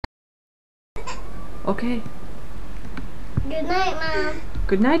Okay. Good night, Mom.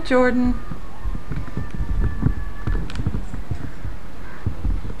 Good night, Jordan.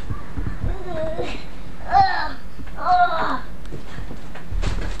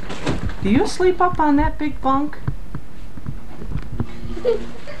 Do you sleep up on that big bunk?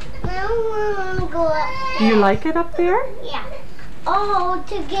 Now I want to go up. Do you like it up there? Yeah. Oh,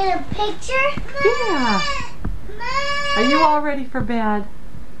 to get a picture? Yeah. Are you all ready for bed?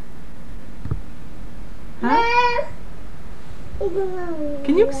 Huh?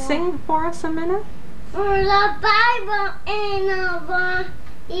 Can you sing for us a minute? For the Bible in a one,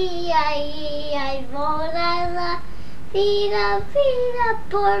 E-I-E-I-O-La-La, Vida,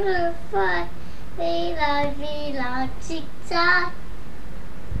 butterfly, Vida, chick-chack.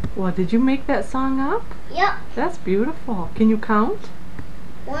 Well, did you make that song up? Yep. That's beautiful. Can you count?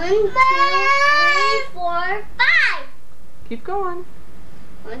 1, 2, 3, 4, 5. Keep going.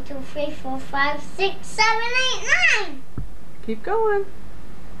 1, 2, 3, 4, 5, 6, 7, 8, 9. Keep going.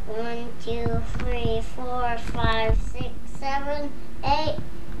 1, 2, 3, 4, 5, 6, 7, 8.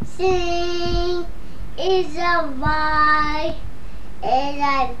 Sing is a Y, is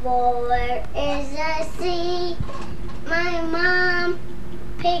a boy, is a C. My mom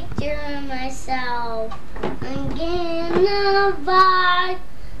picture myself. I'm getting a vibe.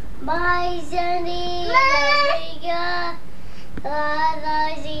 By Zeddy,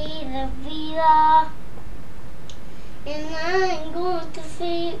 the Vida. And I'm going to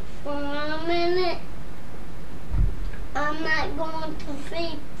sleep for a minute. I'm not going to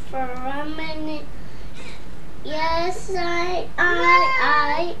sleep for a minute. Yes, I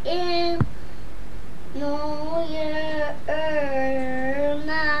am. No, you're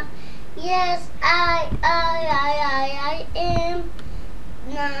not. Yes, I am.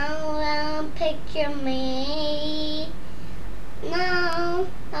 Now picture me. Now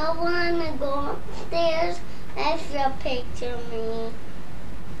I wanna go upstairs if you picture me.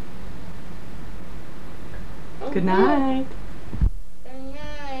 Good night. Good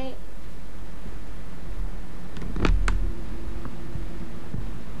night.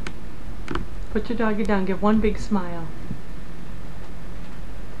 Put your doggy down. Give one big smile.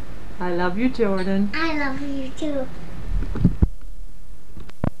 I love you, Jordan. I love you too.